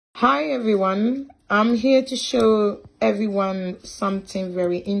Hi everyone, I'm here to show everyone something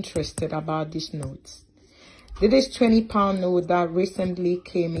very interesting about this note. This is £20 note that recently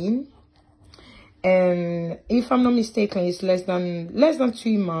came in, and if I'm not mistaken, it's less than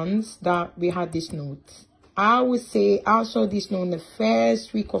 2 months that we had this note. I would say I saw this note in the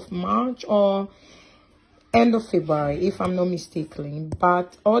first week of March or end of February, if I'm not mistaken.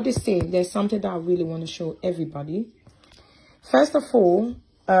 But all the same, there's something that I really want to show everybody. First of all,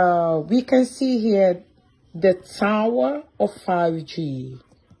 we can see here the tower of 5G,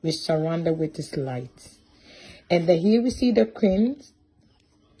 which is surrounded with this light. And then here we see the queen's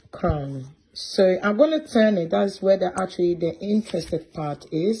crown. So I'm going to turn it. That's where the interesting part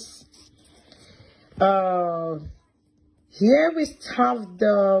is. Here we have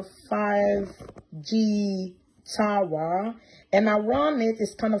the 5G tower, and around it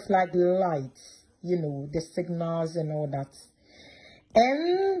is kind of like lights, you know, the signals and all that.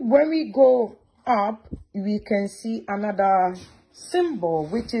 And when we go up, we can see another symbol,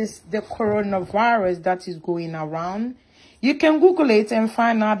 which is the coronavirus that is going around. You can Google it and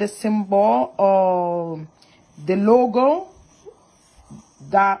find out the symbol or the logo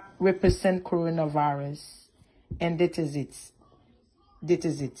that represent coronavirus. And that is it. That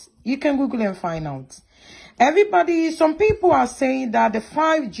is it. You can Google and find out. Some people are saying that the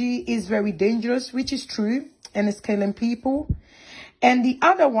 5G is very dangerous, which is true, and it's killing people. And the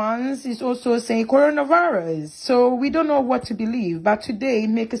other ones is also saying coronavirus. So we don't know what to believe. But today,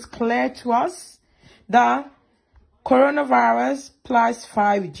 make it clear to us that coronavirus plus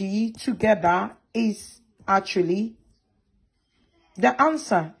 5G together is actually the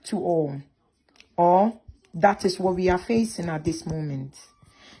answer to all. Or that is what we are facing at this moment.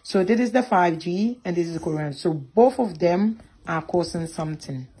 So this is the 5G and this is the corona. So both of them are causing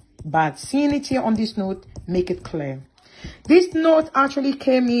something. But seeing it here on this note, make it clear. This note actually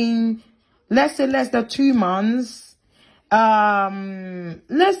came in, let's say, less than 2 months.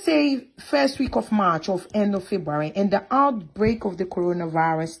 Let's say first week of March or end of February. And the outbreak of the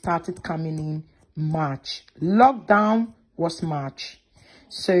coronavirus started coming in March. Lockdown was March.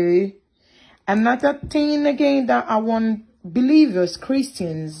 So another thing again that I want believers,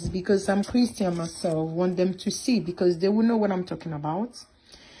 Christians, because I'm Christian myself, want them to see, because they will know what I'm talking about.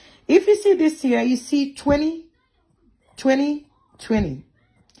 If you see this here, you see 20, 20, 20,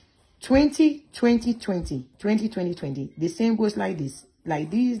 20, 20, 20, 20, 20, 20. The same goes like this, like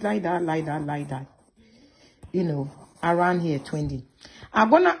that, like that, like that. You know, around here, 20. I'm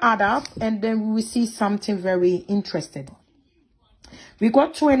going to add up and then we will see something very interesting. We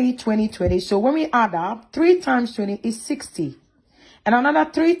got 20, 20, 20. So when we add up, 3 times 20 is 60. And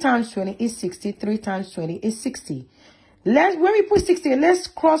another 3 times 20 is 60. 3 times 20 is 60. When we put 60, let's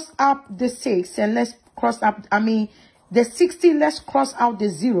cross up the 6 and let's cross up, the 60, let's cross out the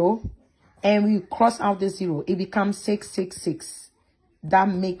 0 and we cross out the 0. It becomes 666. That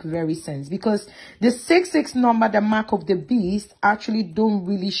make very sense because the 66 number, the mark of the beast, actually don't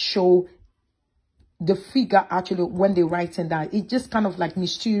really show the figure actually when they write it down. It's just kind of like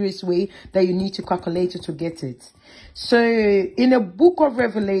mysterious way that you need to calculate it to get it. So in the book of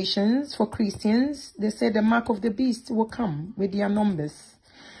Revelations for Christians, they say the mark of the beast will come with their numbers.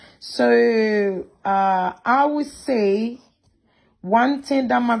 So I would say one thing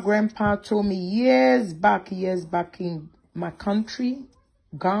that my grandpa told me years back in my country,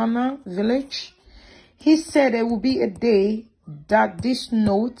 Ghana village, he said there will be a day that this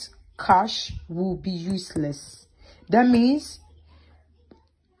note cash will be useless. That means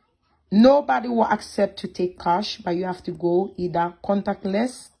nobody will accept to take cash, but you have to go either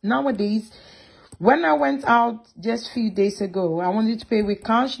contactless. Nowadays, when I went out just a few days ago, I wanted to pay with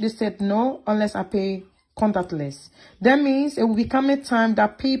cash. They said no, unless I pay contactless. That means it will become a time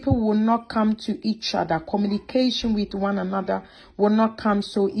that people will not come to each other. Communication with one another will not come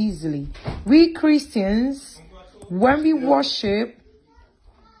so easily. We Christians, when we worship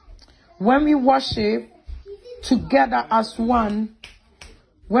together as one,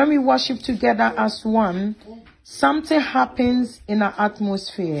 something happens in our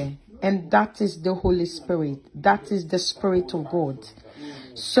atmosphere, and that is the Holy Spirit. That is the Spirit of God.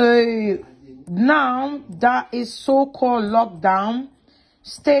 So now that is so-called lockdown,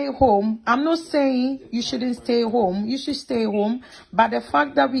 stay home. I'm not saying you shouldn't stay home. You should stay home. But the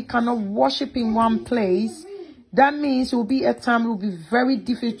fact that we cannot worship in one place, that means it will be a time it will be very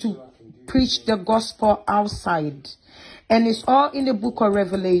difficult to preach the gospel outside. And it's all in the book of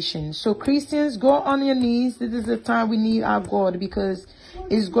Revelation. So Christians, go on your knees. This is the time we need our God, because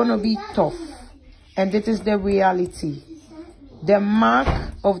it's going to be tough. And this is the reality. The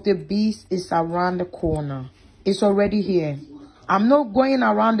mark of the beast is around the corner. It's already here. I'm not going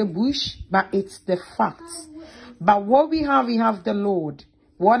around the bush, but it's the facts. But what we have the Lord.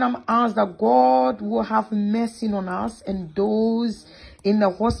 What I'm asked that God will have mercy on us and those in the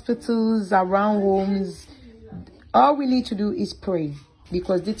hospitals, around homes. All we need to do is pray,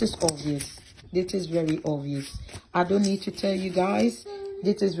 because this is obvious. This is very obvious. I don't need to tell you guys.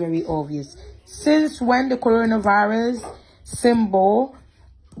 This is very obvious. Since when the coronavirus symbol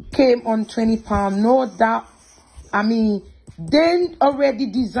came on £20, no doubt. I mean, they already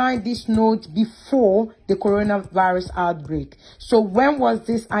designed this note before the coronavirus outbreak. So when was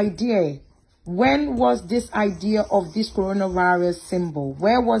this idea? When was this idea of this coronavirus symbol?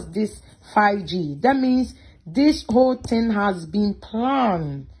 Where was this 5G? That means this whole thing has been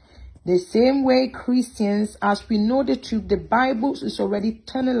planned. The same way Christians, as we know the truth, the Bible is already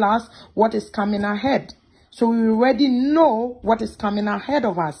telling us what is coming ahead. So we already know what is coming ahead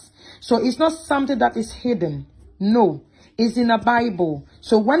of us. So it's not something that is hidden. No, it's in the Bible.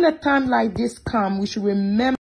 So when a time like this comes, we should remember